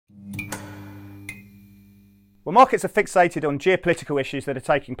Well, markets are fixated on geopolitical issues that are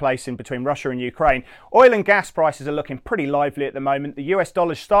taking place in between Russia and Ukraine. Oil and gas prices are looking pretty lively at the moment. The US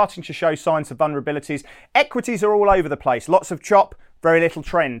dollar is starting to show signs of vulnerabilities. Equities are all over the place. Lots of chop, very little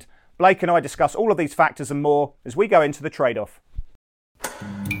trend. Blake and I discuss all of these factors and more as we go into the trade-off.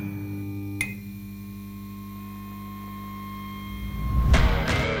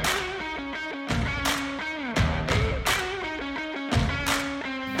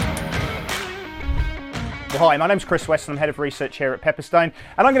 Well, hi, my name's Chris West and I'm Head of Research here at Pepperstone,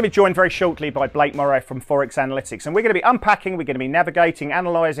 and I'm going to be joined very shortly by Blake Morrow from Forex Analytics, and we're going to be unpacking, we're going to be navigating,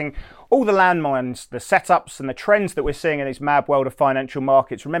 analysing all the landmines, the setups and the trends that we're seeing in this mad world of financial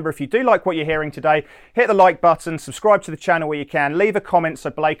markets. Remember, if you do like what you're hearing today, hit the like button, subscribe to the channel where you can, leave a comment so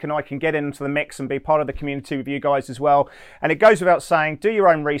Blake and I can get into the mix and be part of the community with you guys as well. And it goes without saying, do your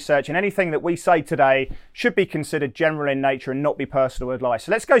own research, and anything that we say today should be considered general in nature and not be personal advice.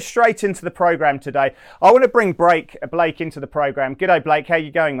 So let's go straight into the program today. I want to bring Blake into the program. G'day, Blake. How you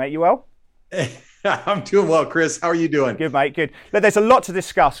going, mate? You well? I'm doing well, Chris. How are you doing? Good, mate. Good. Look, there's a lot to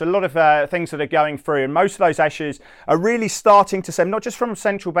discuss, a lot of things that are going through, and most of those issues are really starting to stem not just from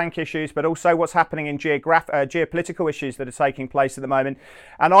central bank issues, but also what's happening in geopolitical issues that are taking place at the moment.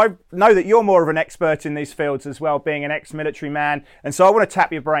 And I know that you're more of an expert in these fields as well, being an ex-military man, and so I want to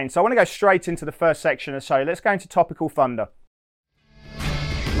tap your brain. So I want to go straight into the first section or so. Let's go into topical thunder.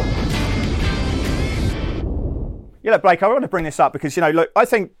 Yeah, look, Blake, I want to bring this up because, look, I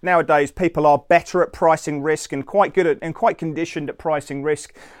think nowadays people are better at pricing risk and quite good at and quite conditioned at pricing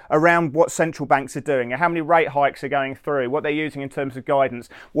risk around what central banks are doing, how many rate hikes are going through, what they're using in terms of guidance,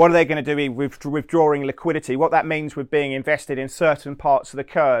 what are they going to do with withdrawing liquidity, what that means with being invested in certain parts of the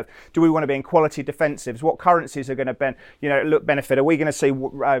curve. Do we want to be in quality defensives? What currencies are going to benefit? Are we going to see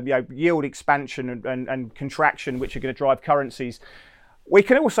yield expansion and contraction, which are going to drive currencies? We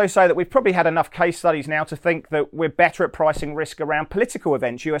can also say that we've probably had enough case studies now to think that we're better at pricing risk around political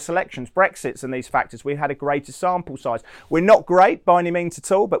events, US elections, Brexits and these factors. We've had a greater sample size. We're not great by any means at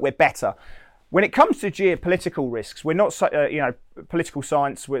all, but we're better. When it comes to geopolitical risks, we're not political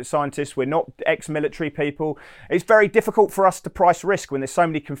scientists, we're not ex-military people. It's very difficult for us to price risk when there's so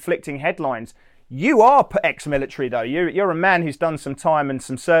many conflicting headlines. You are ex-military, though. You're a man who's done some time and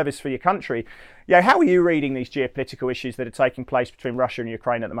some service for your country. How are you reading these geopolitical issues that are taking place between Russia and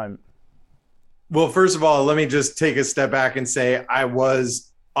Ukraine at the moment? Well, first of all, let me just take a step back and say I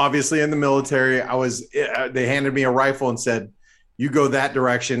was obviously in the military. They handed me a rifle and said, you go that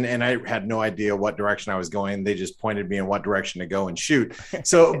direction. And I had no idea what direction I was going. They just pointed me in what direction to go and shoot.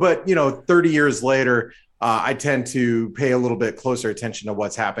 So, but 30 years later, I tend to pay a little bit closer attention to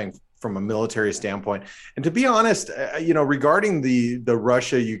what's happening from a military standpoint. And to be honest, regarding the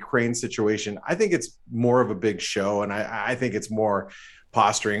Russia-Ukraine situation, I think it's more of a big show. And I think it's more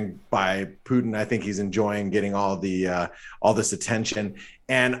posturing by Putin. I think he's enjoying getting all this attention.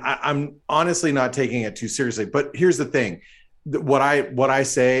 And I'm honestly not taking it too seriously. But here's the thing. What I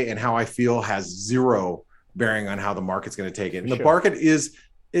say and how I feel has zero bearing on how the market's going to take it. And the market is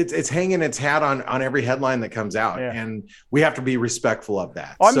it's hanging its hat on every headline that comes out, and we have to be respectful of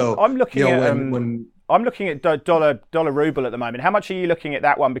that. I'm looking at dollar ruble at the moment. How much are you looking at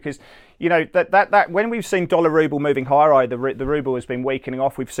that one? Because that when we've seen dollar ruble moving higher, the ruble has been weakening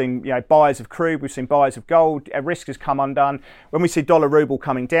off. We've seen buyers of crude, we've seen buyers of gold. Risk has come undone. When we see dollar ruble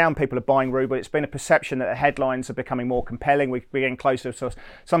coming down, people are buying ruble. It's been a perception that the headlines are becoming more compelling. We're getting closer to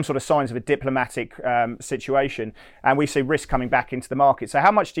some sort of signs of a diplomatic situation, and we see risk coming back into the market. So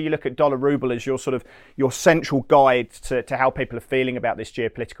how much do you look at dollar ruble as your central guide to how people are feeling about this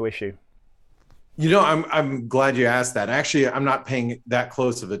geopolitical issue? I'm glad you asked that. Actually, I'm not paying that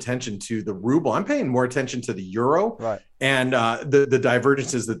close of attention to the ruble. I'm paying more attention to the euro, right? And the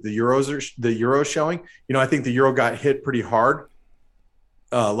divergences that the euro is showing. I think the euro got hit pretty hard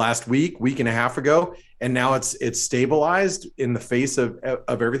last week and a half ago, and now it's stabilized in the face of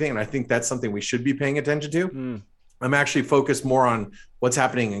everything. And I think that's something we should be paying attention to. I'm actually focused more on what's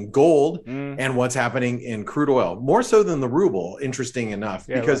happening in gold and what's happening in crude oil, more so than the ruble, interesting enough,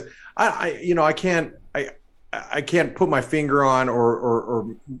 because I can't put my finger on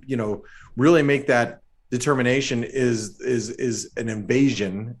or really make that determination is an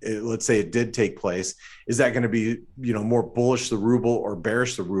invasion. Let's say it did take place. Is that going to be, more bullish the ruble or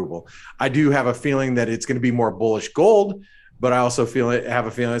bearish the ruble? I do have a feeling that it's going to be more bullish gold, but I also have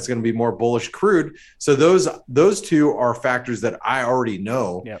a feeling it's going to be more bullish crude. So those two are factors that I already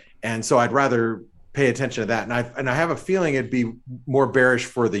know. Yep. And so I'd rather pay attention to that. And I have a feeling it'd be more bearish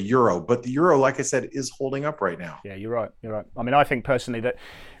for the euro, but the euro, like I said, is holding up right now. Yeah, you're right. I mean, I think personally that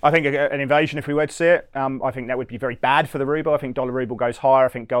I think an invasion, if we were to see it, I think that would be very bad for the ruble. I think dollar ruble goes higher. I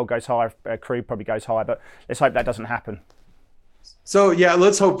think gold goes higher. Crude probably goes higher. But let's hope that doesn't happen. So yeah,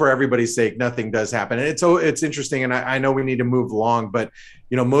 let's hope for everybody's sake nothing does happen. And it's interesting, and I know we need to move along, but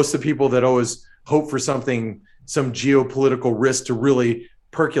most of the people that always hope for some geopolitical risk to really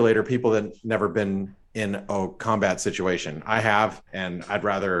percolate are people that never been in a combat situation. I have, and I'd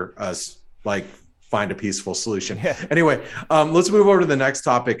rather us find a peaceful solution. Yeah. Anyway, let's move over to the next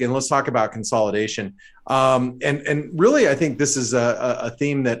topic, and let's talk about consolidation. And really, I think this is a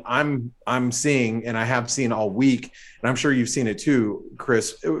theme that I'm seeing, and I have seen all week, and I'm sure you've seen it too,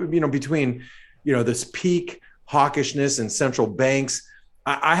 Chris. Between this peak hawkishness and central banks,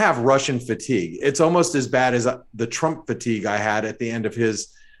 I have Russian fatigue. It's almost as bad as the Trump fatigue I had at the end of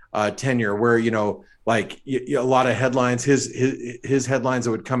his tenure, where a lot of headlines, his headlines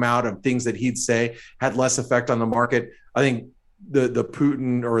that would come out of things that he'd say had less effect on the market. I think the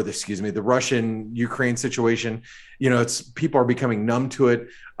Putin the Russian Ukraine situation, people are becoming numb to it.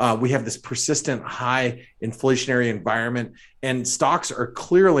 We have this persistent high inflationary environment, and stocks are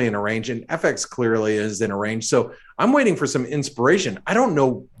clearly in a range, and FX clearly is in a range. So I'm waiting for some inspiration. I don't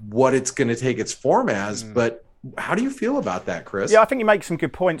know what it's going to take its form as, but how do you feel about that, Chris? Yeah, I think you make some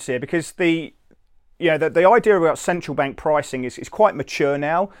good points here, because the idea about central bank pricing is quite mature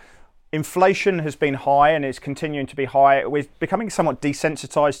now. Inflation has been high and is continuing to be high. We're becoming somewhat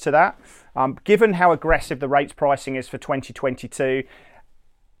desensitized to that. Given how aggressive the rates pricing is for 2022,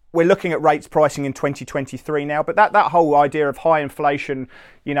 we're looking at rates pricing in 2023 now. But that whole idea of high inflation,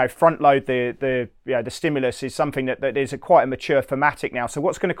 front load the stimulus is something that is quite a mature thematic now. So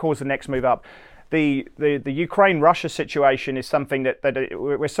what's going to cause the next move up? The Ukraine-Russia situation is something that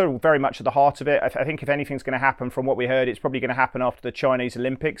we're sort of very much at the heart of it. I think if anything's going to happen, from what we heard, it's probably going to happen after the Chinese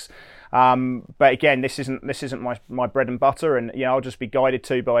Olympics. But again, this isn't my bread and butter, and I'll just be guided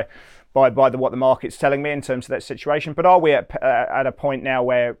to by what the market's telling me in terms of that situation. But are we at a point now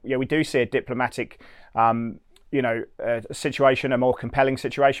where we do see a diplomatic a situation, a more compelling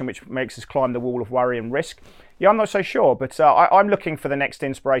situation, which makes us climb the wall of worry and risk? Yeah, I'm not so sure, but I'm looking for the next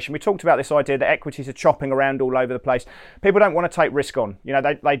inspiration. We talked about this idea that equities are chopping around all over the place. People don't want to take risk on.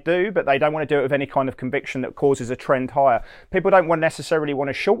 They do, but they don't want to do it with any kind of conviction that causes a trend higher. People don't necessarily want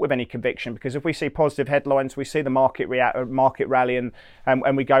to short with any conviction, because if we see positive headlines, we see the market rally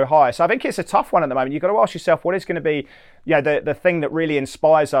and we go higher. So I think it's a tough one at the moment. You've got to ask yourself, what is going to be the thing that really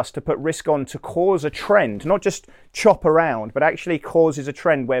inspires us to put risk on to cause a trend, not just chop around, but actually causes a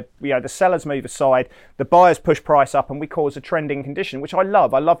trend where the sellers move aside, the buyers push price up, and we cause a trending condition, which I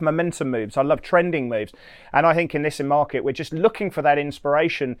love. I love momentum moves. I love trending moves. And I think in this market, we're just looking for that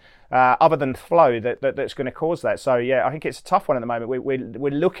inspiration other than flow that's going to cause that. So yeah, I think it's a tough one at the moment.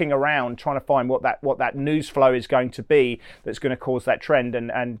 We're looking around trying to find what that news flow is going to be that's going to cause that trend,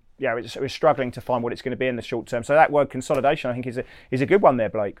 and we're struggling to find what it's going to be in the short term. So that word consolidation, I think, is a good one there,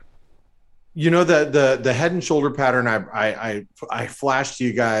 Blake. The head and shoulder pattern I flashed to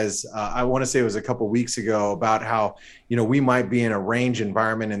you guys, I want to say it was a couple of weeks ago, about how we might be in a range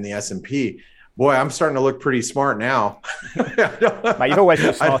environment in the S&P. Boy, I'm starting to look pretty smart now. Mate, you've always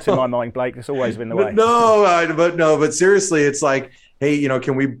been smart in my mind, Blake. That's always been the way. But seriously, it's like, hey,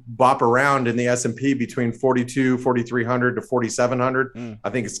 can we bop around in the S&P between 4,300 to 4,700? I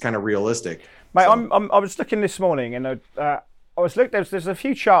think it's kind of realistic. Mate, so. I was looking this morning, and there's a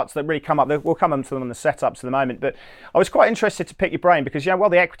few charts that really come up. We'll come on to them on the setups at the moment, but I was quite interested to pick your brain, because while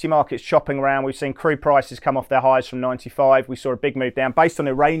the equity market's chopping around, we've seen crude prices come off their highs from 95. We saw a big move down based on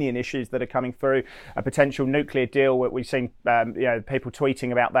Iranian issues that are coming through, a potential nuclear deal. We've seen people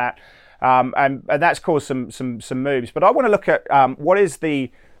tweeting about that, and that's caused some moves. But I want to look at what is the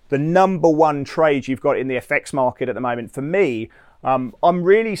number one trade you've got in the FX market at the moment. For me, I'm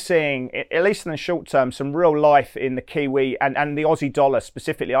really seeing, at least in the short term, some real life in the Kiwi and the Aussie dollar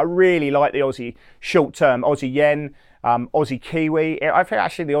specifically. I really like the Aussie short term, Aussie yen, Aussie Kiwi. I think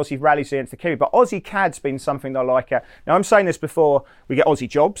actually the Aussie rallies against the Kiwi, but Aussie CAD's been something that I like. Now, I'm saying this before we get Aussie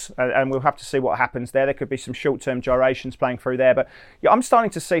jobs, and we'll have to see what happens there. There could be some short term gyrations playing through there, but I'm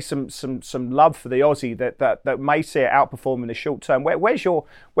starting to see some love for the Aussie that may see it outperform in the short term. Where's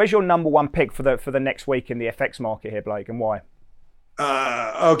your number one pick for the next week in the FX market here, Blake, and why?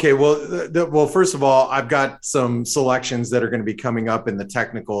 Okay. Well, first of all, I've got some selections that are going to be coming up in the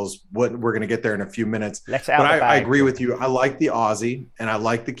technicals. We're going to get there in a few minutes. I agree with you. I like the Aussie and I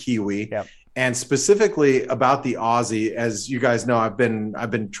like the Kiwi. Yep. And specifically about the Aussie, as you guys know, I've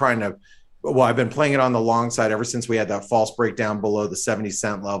been trying to well, I've been playing it on the long side ever since we had that false breakdown below the 70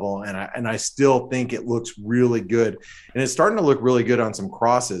 cent level. And I still think it looks really good. And it's starting to look really good on some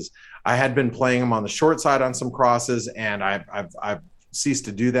crosses. I had been playing them on the short side on some crosses, and I've ceased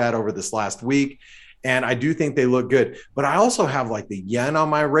to do that over this last week. And I do think they look good. But I also have like the yen on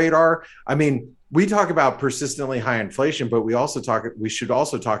my radar. I mean, we talk about persistently high inflation, but we should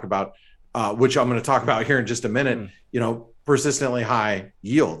also talk about, which I'm going to talk about here in just a minute, persistently high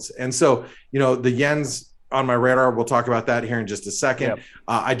yields. And so, the yen's on my radar. We'll talk about that here in just a second. Yep.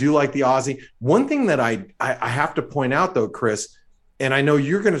 I do like the Aussie. One thing that I have to point out though, Chris, and I know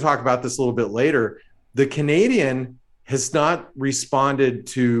you're going to talk about this a little bit later, the Canadian has not responded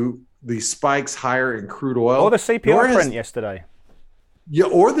to the spikes higher in crude oil. Or the CPI print yesterday. Yeah,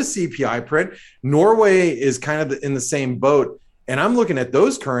 or the CPI print. Norway is kind of in the same boat. And I'm looking at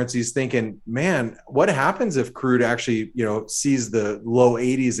those currencies thinking, man, what happens if crude actually, sees the low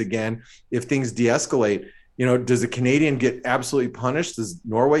 80s again, if things de-escalate? Does the Canadian get absolutely punished? Does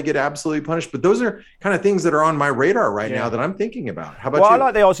Norway get absolutely punished? But those are kind of things that are on my radar right now that I'm thinking about. How about you? Well, I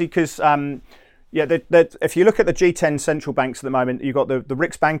like the Aussie because if you look at the G10 central banks at the moment, you've got the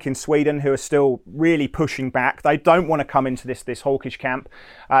Riksbank in Sweden who are still really pushing back. They don't want to come into this hawkish camp.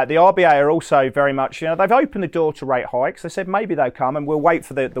 The RBA are also very much, they've opened the door to rate hikes. They said maybe they'll come, and we'll wait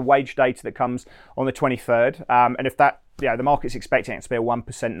for the wage data that comes on the 23rd. And if that, the market's expecting it to be a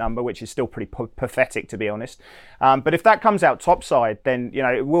 1% number, which is still pretty pathetic, to be honest. But if that comes out topside, then,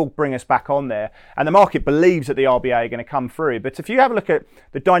 it will bring us back on there. And the market believes that the RBA are going to come through. But if you have a look at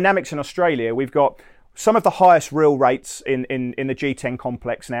the dynamics in Australia, we've got some of the highest real rates in the G10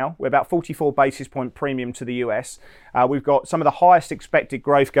 complex now. We're about 44 basis point premium to the US. We've got some of the highest expected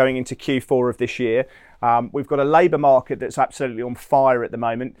growth going into Q4 of this year. We've got a labour market that's absolutely on fire at the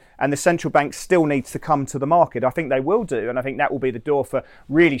moment, and the central bank still needs to come to the market. I think they will do, and I think that will be the door for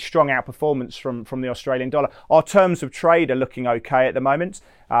really strong outperformance from the Australian dollar. Our terms of trade are looking okay at the moment.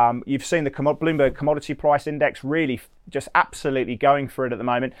 You've seen the Bloomberg Commodity Price Index really just absolutely going for it at the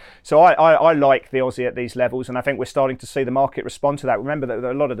moment. So I like the Aussie at these levels, and I think we're starting to see the market respond to that. Remember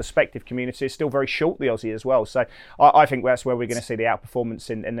that a lot of the speculative community is still very short the Aussie as well. So I think that's where we're going to see the outperformance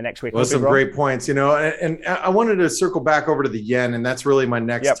in the next week. Well, some great points, and I wanted to circle back over to the yen, and that's really my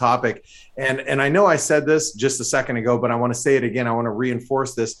next topic. And I know I said this just a second ago, but I want to say it again. I want to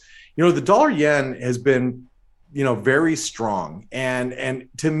reinforce this. The dollar yen has been, very strong. And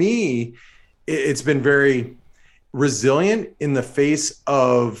to me, it's been very resilient in the face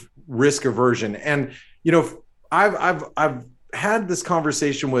of risk aversion. And, I've had this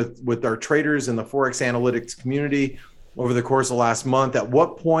conversation with our traders in the Forex analytics community over the course of last month. At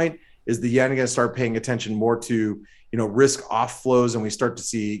what point is the yen going to start paying attention more to, risk off flows, and we start to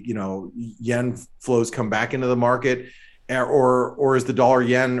see, yen flows come back into the market, or is the dollar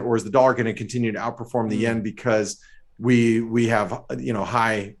going to continue to outperform the yen because we have,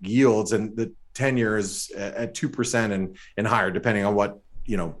 high yields, and the 10-year is at 2% and higher, depending on what,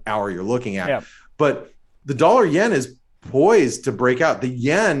 hour you're looking at. Yeah. But the dollar yen is poised to break out. The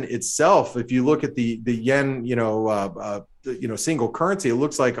yen itself, if you look at the yen, single currency, it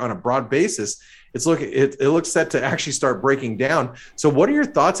looks like on a broad basis, it looks set to actually start breaking down. So what are your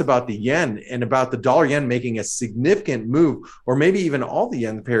thoughts about the yen and about the dollar yen making a significant move, or maybe even all the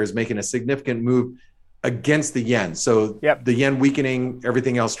yen pairs making a significant move against the yen? So the yen weakening,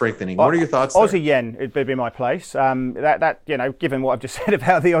 everything else strengthening. What are your thoughts there? Aussie yen, it'd be my place. Given what I've just said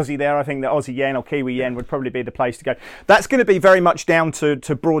about the Aussie there, I think that Aussie yen or Kiwi yen would probably be the place to go. That's going to be very much down to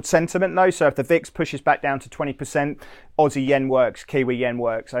broad sentiment though. So if the VIX pushes back down to 20%, Aussie yen works, Kiwi yen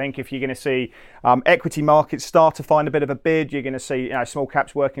works. I think if you're going to see equity markets start to find a bit of a bid, you're going to see small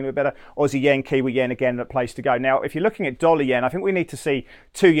caps working a bit better. Aussie yen, Kiwi yen, again, a place to go. Now, if you're looking at dollar yen, I think we need to see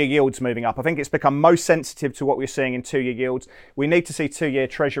 2-year yields moving up. I think it's become most sensitive to what we're seeing in 2-year yields. We need to see 2-year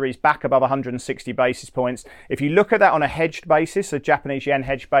treasuries back above 160 basis points. If you look at that on a hedged basis, a Japanese yen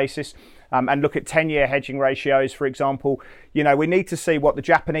hedged basis, and look at 10-year hedging ratios, for example, we need to see what the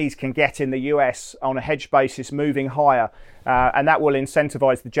Japanese can get in the US on a hedged basis moving higher. And that will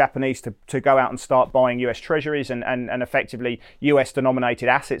incentivize the Japanese to go out and start buying US treasuries and effectively US denominated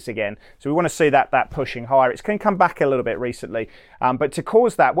assets again. So we want to see that pushing higher. It's can come back a little bit recently. But to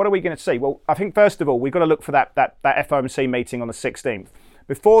cause that, what are we going to see? Well, I think first of all, we've got to look for that FOMC meeting on the 16th.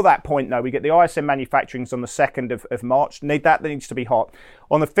 Before that point, though, we get the ISM manufacturings on the 2nd of March. That needs to be hot.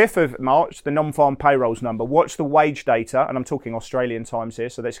 On the 5th of March, the non-farm payrolls number. Watch the wage data, and I'm talking Australian times here,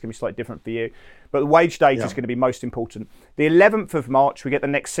 so this can be slightly different for you. But the wage data is going to be most important. The 11th of March, we get the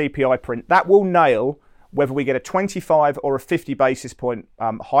next CPI print. That will nail whether we get a 25 or a 50 basis point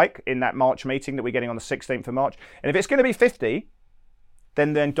hike in that March meeting that we're getting on the 16th of March. And if it's going to be 50,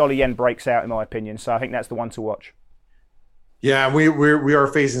 then dollar yen breaks out, in my opinion. So I think that's the one to watch. Yeah, we are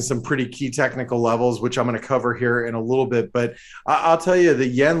facing some pretty key technical levels, which I'm going to cover here in a little bit. But I'll tell you, the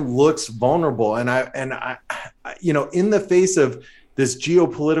yen looks vulnerable, and I, in the face of this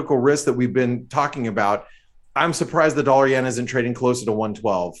geopolitical risk that we've been talking about, I'm surprised the dollar yen isn't trading closer to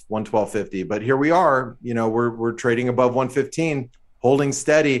 112, 112.50. But here we are, we're trading above 115, holding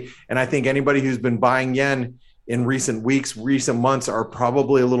steady. And I think anybody who's been buying yen in recent weeks, recent months are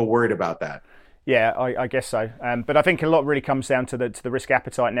probably a little worried about that. Yeah, I guess so. But I think a lot really comes down to the risk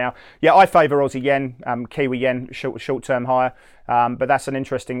appetite now. Yeah, I favour Aussie yen, Kiwi yen, short term higher. But that's an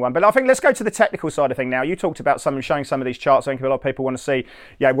interesting one. But I think let's go to the technical side of thing now. You talked about showing some of these charts. I think a lot of people want to see,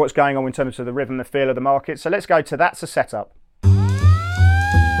 what's going on in terms of the rhythm, the feel of the market. So let's go to that's a setup.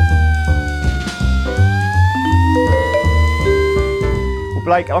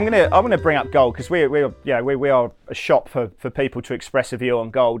 Blake, I'm gonna bring up gold because we are a shop for people to express a view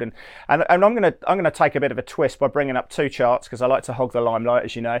on gold, and I'm gonna take a bit of a twist by bringing up two charts because I like to hog the limelight,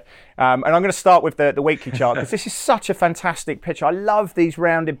 as you know, and I'm going to start with the weekly chart because this is such a fantastic picture. I love these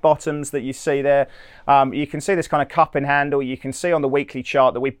rounded bottoms that you see there. You can see this kind of cupping handle. You can see on the weekly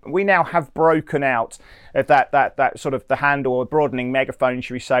chart that we now have broken out of that sort of the handle or broadening megaphone,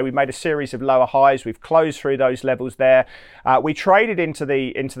 should we say. We've made a series of lower highs. We've closed through those levels there. We traded into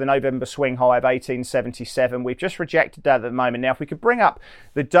the November swing high of 1877. We've just rejected that at the moment. Now, if we could bring up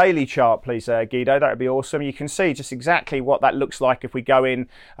the daily chart, please, Guido, that would be awesome. You can see just exactly what that looks like if we go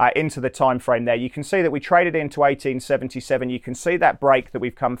into the time frame there. You can see that we traded into 1877. You can see that break that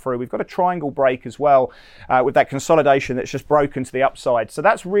we've come through. We've got a triangle break as well with that consolidation that's just broken to the upside. So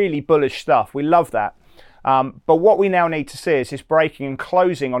that's really bullish stuff. We love that. But what we now need to see is this breaking and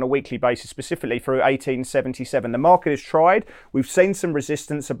closing on a weekly basis, specifically through 1877. The market has tried. We've seen some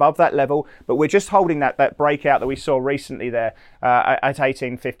resistance above that level, but we're just holding that breakout that we saw recently there at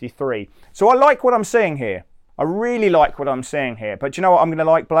 1853. So I like what I'm seeing here. I really like what I'm seeing here. But do you know what I'm going to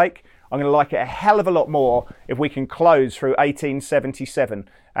like, Blake? I'm going to like it a hell of a lot more if we can close through 1877.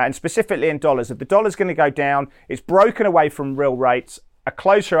 And specifically in dollars. If the dollar's going to go down, it's broken away from real rates, a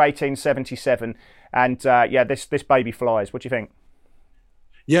close through 1877. And this baby flies. What do you think?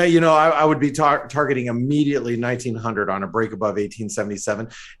 Yeah, I would be targeting immediately 1900 on a break above 1877.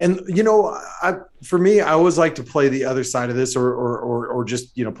 And, for me, I always like to play the other side of this or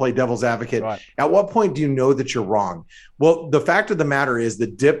just, play devil's advocate. Right. At what point do you know that you're wrong? Well, the fact of the matter is the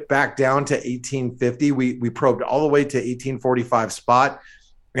dip back down to 1850, we probed all the way to 1845 spot.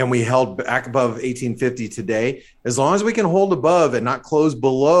 And we held back above 1850 today. As long as we can hold above and not close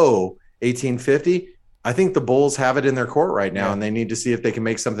below 1850, I think the bulls have it in their court right now, and they need to see if they can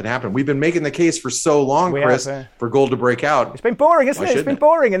make something happen. We've been making the case for so long, Chris, for gold to break out. It's been boring, isn't it? It's been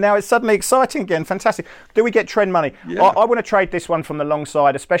boring, and now it's suddenly exciting again. Fantastic. Do we get trend money? Yeah. I want to trade this one from the long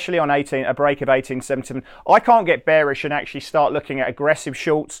side, especially on a break of 1877. I can't get bearish and actually start looking at aggressive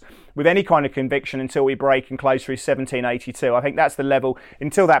shorts with any kind of conviction until we break and close through 1782. I think that's the level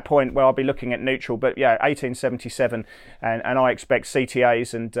until that point where I'll be looking at neutral. But 1877, and I expect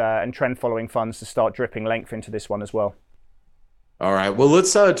CTAs and trend following funds to start dripping length into this one as well. All right. Well,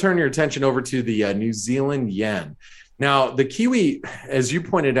 let's turn your attention over to the New Zealand yen. Now, the Kiwi, as you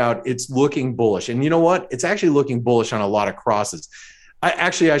pointed out, it's looking bullish. And you know what? It's actually looking bullish on a lot of crosses. I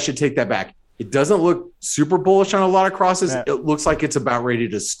should take that back. It doesn't look super bullish on a lot of crosses. Yeah. It looks like it's about ready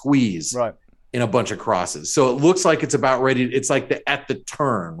to squeeze in a bunch of crosses. So it looks like it's about ready. It's like at the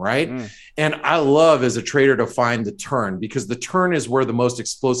turn, right? And I love as a trader to find the turn because the turn is where the most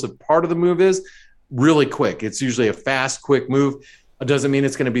explosive part of the move is. Really quick. It's usually a fast, quick move. It doesn't mean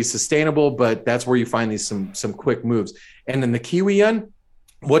it's going to be sustainable, but that's where you find these some quick moves. And in the Kiwi yen,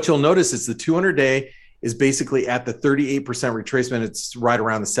 what you'll notice is the 200-day is basically at the 38% retracement. It's right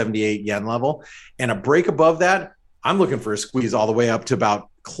around the 78 yen level. And a break above that, I'm looking for a squeeze all the way up to about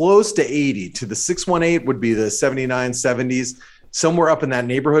close to 80. To the 618 would be the 79, 70s, somewhere up in that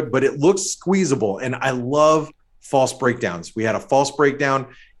neighborhood, but it looks squeezable. And I love false breakdowns. We had a false breakdown,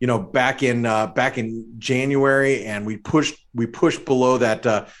 back in January, and we pushed below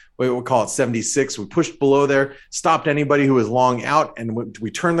that, we'll call it 76. We pushed below there, stopped anybody who was long out, and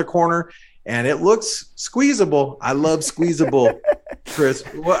we turned the corner. And it looks squeezable. I love squeezable, Chris.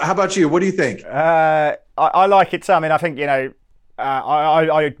 How about you? What do you think? I like it. I mean, I think,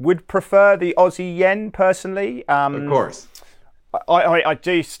 I would prefer the Aussie yen personally. Of course. I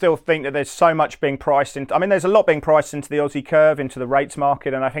do still think that there's so much being priced into. I mean, there's a lot being priced into the Aussie curve, into the rates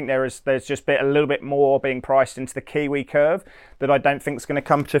market, and I think there's just a little bit more being priced into the Kiwi curve. that I don't think is going to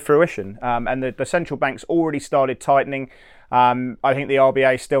come to fruition. And the central bank's already started tightening. I think the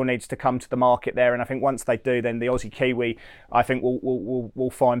RBA still needs to come to the market there, and I think once they do, then the Aussie Kiwi, I think,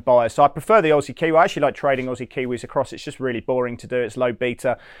 will find buyers. So I prefer the Aussie Kiwi. I actually like trading Aussie Kiwis across. It's just really boring to do. It's low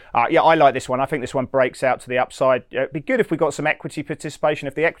beta. Yeah, I like this one. I think this one breaks out to the upside. It'd be good if we got some equity participation.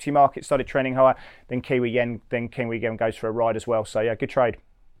 If the equity market started trending higher, then Kiwi yen goes for a ride as well. So yeah, good trade.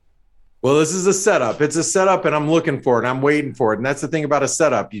 Well, this is a setup. It's a setup, and I'm looking for it. I'm waiting for it. And that's the thing about a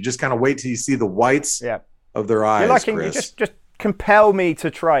setup. You just kind of wait till you see the whites of their eyes. You're liking, you just compel me to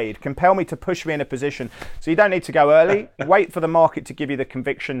trade, compel me to push me in a position. So you don't need to go early. Wait for the market to give you the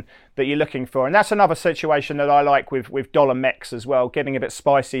conviction that you're looking for. And that's another situation that I like with dollar mex as well, getting a bit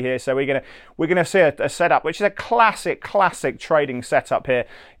spicy here. So we're gonna see a setup which is a classic trading setup here.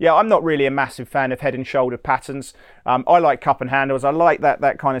 Yeah, I'm not really a massive fan of head and shoulder patterns. I like cup and handles. I like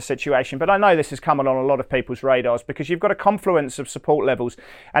that kind of situation, but I know this is coming on a lot of people's radars because you've got a confluence of support levels.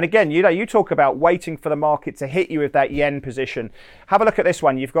 And again, you talk about waiting for the market to hit you with that yen position. Have a look at this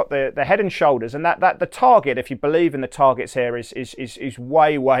one. You've got the head and shoulders, and that the target, if you believe in the targets here, is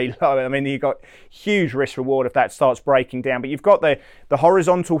way low. I mean, you've got huge risk reward if that starts breaking down. But you've got the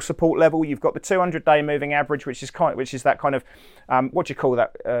horizontal support level. You've got the 200-day moving average, which is that kind of what do you call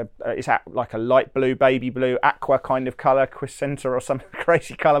that? It's like a light blue, baby blue, aqua kind of color, crescenta or some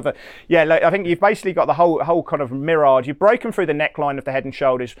crazy color. But yeah, I think you've basically got the whole kind of mirage. You've broken through the neckline of the head and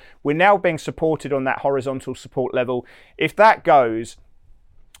shoulders. We're now being supported on that horizontal support level. If that goes,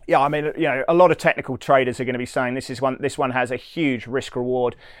 yeah, I mean, a lot of technical traders are going to be saying this one has a huge risk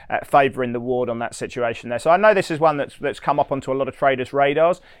reward favouring the ward on that situation there. So I know this is one that's come up onto a lot of traders'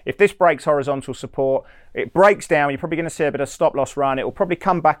 radars. If this breaks horizontal support, it breaks down, you're probably going to see a bit of stop loss run. It will probably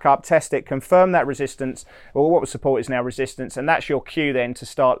come back up, test it, confirm that resistance, or what was support is now resistance, and that's your cue then to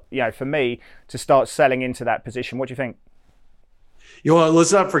start, for me, to start selling into that position. What do you think?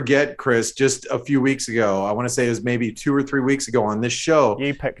 Let's not forget, Chris, just a few weeks ago, I want to say it was maybe 2 or 3 weeks ago on this show,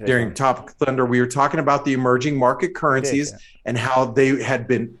 during Top Thunder, we were talking about the emerging market currencies and how they had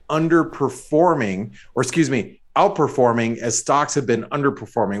been outperforming as stocks have been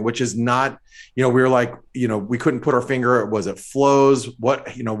underperforming, which is not, we were like, we couldn't put our finger, was it flows?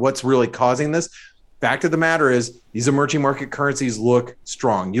 What's really causing this? Fact of the matter is these emerging market currencies look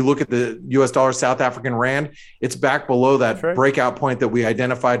strong. You look at the US dollar, South African rand, it's back below that breakout point that we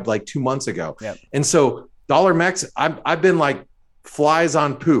identified like 2 months ago. Yep. And so dollar mex, I've been like flies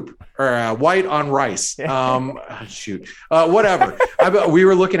on poop or white on rice. Whatever. We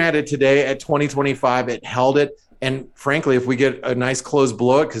were looking at it today at 2025. It held it. And frankly, if we get a nice close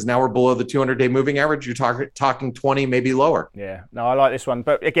below it, because now we're below the 200-day moving average, you're talking 20, maybe lower. Yeah, no, I like this one.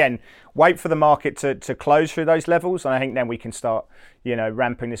 But again, wait for the market to close through those levels, and I think then we can start,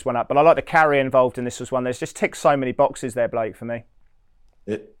 ramping this one up. But I like the carry involved in this as one. There's just ticks so many boxes there, Blake, for me.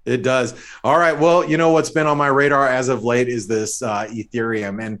 It does. All right. Well, what's been on my radar as of late is this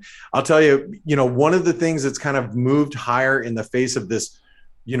Ethereum. And I'll tell you, one of the things that's kind of moved higher in the face of this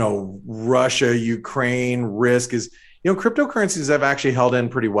Russia, Ukraine risk is, cryptocurrencies have actually held in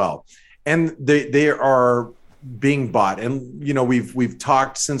pretty well, and they are being bought. And, we've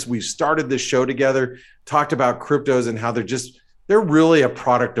talked since we started this show together, talked about cryptos and how they're really a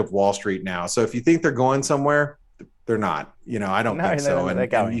product of Wall Street now. So if you think they're going somewhere, they're not, I don't think so. They're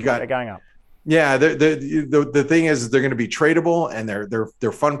going up. Yeah. The thing is they're going to be tradable, and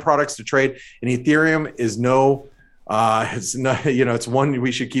they're fun products to trade. And Ethereum is it's not, it's one we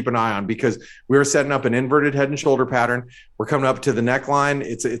should keep an eye on, because we're setting up an inverted head and shoulder pattern. We're coming up to the neckline.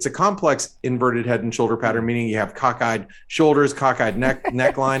 It's a complex inverted head and shoulder pattern, meaning you have cockeyed shoulders, cockeyed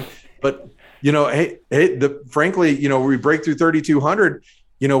neckline. But, frankly, we break through 3,200,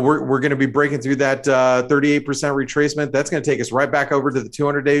 we're going to be breaking through that 38% retracement. That's going to take us right back over to the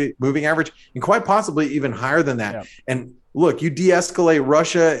 200-day moving average, and quite possibly even higher than that. Yeah. And look, you de-escalate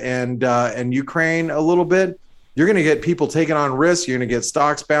Russia and Ukraine a little bit, you're going to get people taking on risks. You're going to get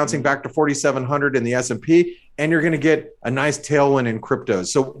stocks bouncing back to 4,700 in the S&P, and you're going to get a nice tailwind in cryptos.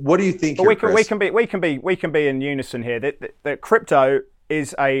 So, what do you think? We can be in unison here. That crypto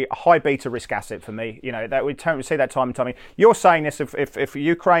is a high beta risk asset for me. That we see that time and time. You're saying this if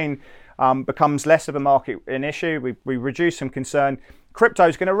Ukraine becomes less of a market an issue, we reduce some concern. Crypto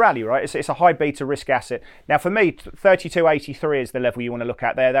is going to rally, right? It's a high beta risk asset. Now, for me, 32.83 is the level you want to look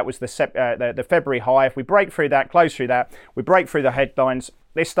at there. That was the February high. If we break through that, close through that, we break through the headlines,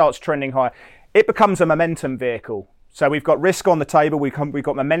 this starts trending higher. It becomes a momentum vehicle. So we've got risk on the table. We've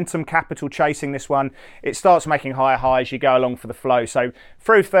got momentum capital chasing this one. It starts making higher highs. You go along for the flow. So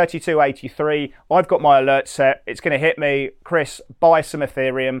through 32.83, I've got my alert set. It's going to hit me. Chris, buy some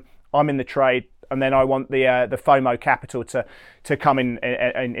Ethereum. I'm in the trade. and then I want the FOMO capital to come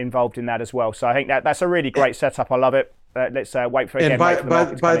involved in that as well. So I think that's a really great setup. I love it. Let's wait for it. And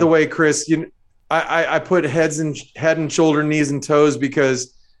by the way, Chris, I put head and shoulder, knees and toes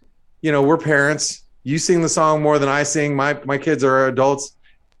because we're parents. You sing the song more than I sing. My kids are adults.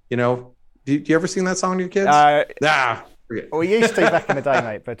 Do you ever sing that song to your kids? We used to back in the day,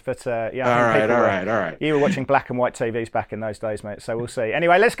 mate. But yeah. All right. You were watching black and white TVs back in those days, mate. So we'll see.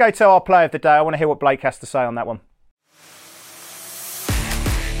 Anyway, let's go to our play of the day. I want to hear what Blake has to say on that one.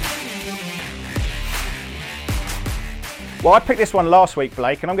 Well, I picked this one last week,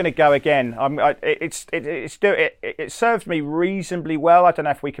 Blake, and I'm going to go again. It served me reasonably well. I don't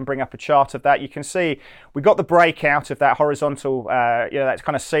know if we can bring up a chart of that. You can see we got the breakout of that horizontal, that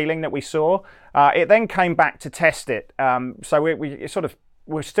kind of ceiling that we saw. It then came back to test it. So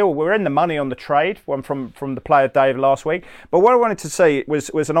we're in the money on the trade from the play of day of last week. But what I wanted to see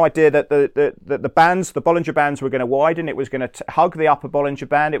was an idea that the Bollinger Bands were going to widen. It was going to hug the upper Bollinger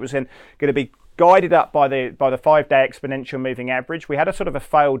Band. It was going to be guided up by the 5-day exponential moving average. We had a sort of a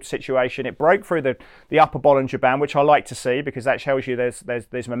failed situation. It broke through the upper Bollinger Band, which I like to see because that shows you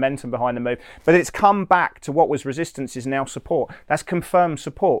there's momentum behind the move. But it's come back to what was resistance is now support. That's confirmed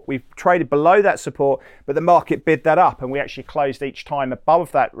support. We've traded below that support, but the market bid that up, and we actually closed each time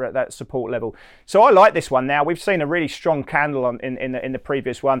above that support level. So I like this one now. We've seen a really strong candle in the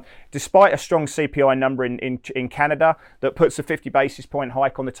previous one, despite a strong CPI number in Canada that puts a 50 basis point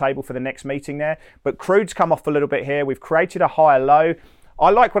hike on the table for the next meeting there. But crude's come off a little bit here. We've created a higher low. I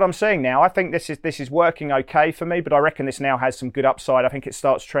like what I'm seeing now. I think this is working okay for me, but I reckon this now has some good upside. I think it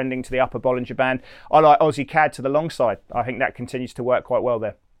starts trending to the upper Bollinger Band. I like Aussie CAD to the long side. I think that continues to work quite well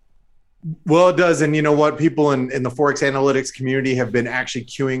there. Well, it does. And you know what? People in the Forex analytics community have been actually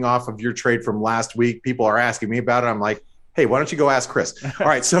queuing off of your trade from last week. People are asking me about it. I'm like, hey, why don't you go ask Chris? All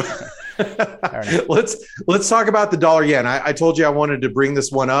right, so let's talk about the dollar yen. I told you I wanted to bring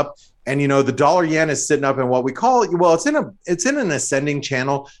this one up. And the dollar yen is sitting up in what we call it's in an ascending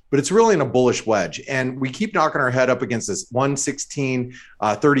channel, but it's really in a bullish wedge. And we keep knocking our head up against this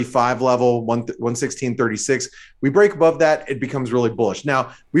 116.35 level, 116.36. We break above that, it becomes really bullish.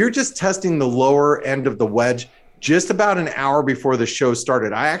 Now, we were just testing the lower end of the wedge just about an hour before the show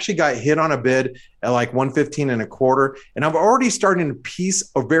started. I actually got hit on a bid at like 115.25, and I'm already starting to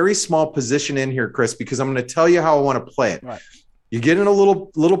piece a very small position in here, Chris, because I'm going to tell you how I want to play it. Right. You get in a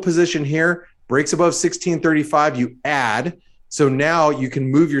little position here, breaks above 16.35, you add. So now you can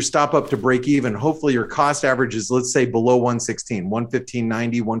move your stop up to break even. Hopefully your cost average is, let's say, below 116,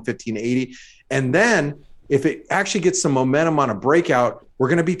 115.90, 115.80. And then if it actually gets some momentum on a breakout, we're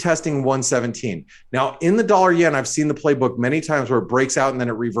going to be testing 117. Now, in the dollar yen, I've seen the playbook many times where it breaks out and then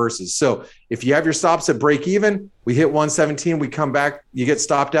it reverses. So if you have your stops at break even, we hit 117, we come back, you get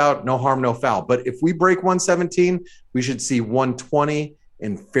stopped out, no harm, no foul. But if we break 117, we should see 120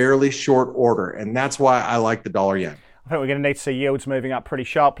 in fairly short order. And that's why I like the dollar yen. I think we're going to need to see yields moving up pretty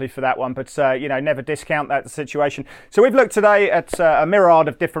sharply for that one, but never discount that situation. So we've looked today at a myriad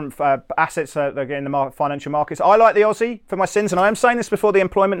of different assets that are in the financial markets. I like the Aussie for my sins, and I am saying this before the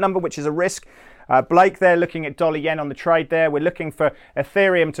employment number, which is a risk. Blake there looking at dollar yen on the trade there. We're looking for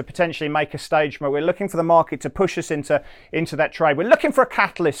Ethereum to potentially make a stage where we're looking for the market to push us into that trade. We're looking for a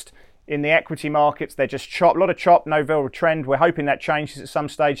catalyst in the equity markets. They're just a lot of chop, no real trend. We're hoping that changes at some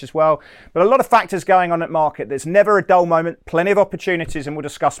stage as well. But a lot of factors going on at market. There's never a dull moment, plenty of opportunities, and we'll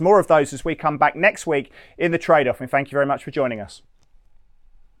discuss more of those as we come back next week in the trade-off. And thank you very much for joining us.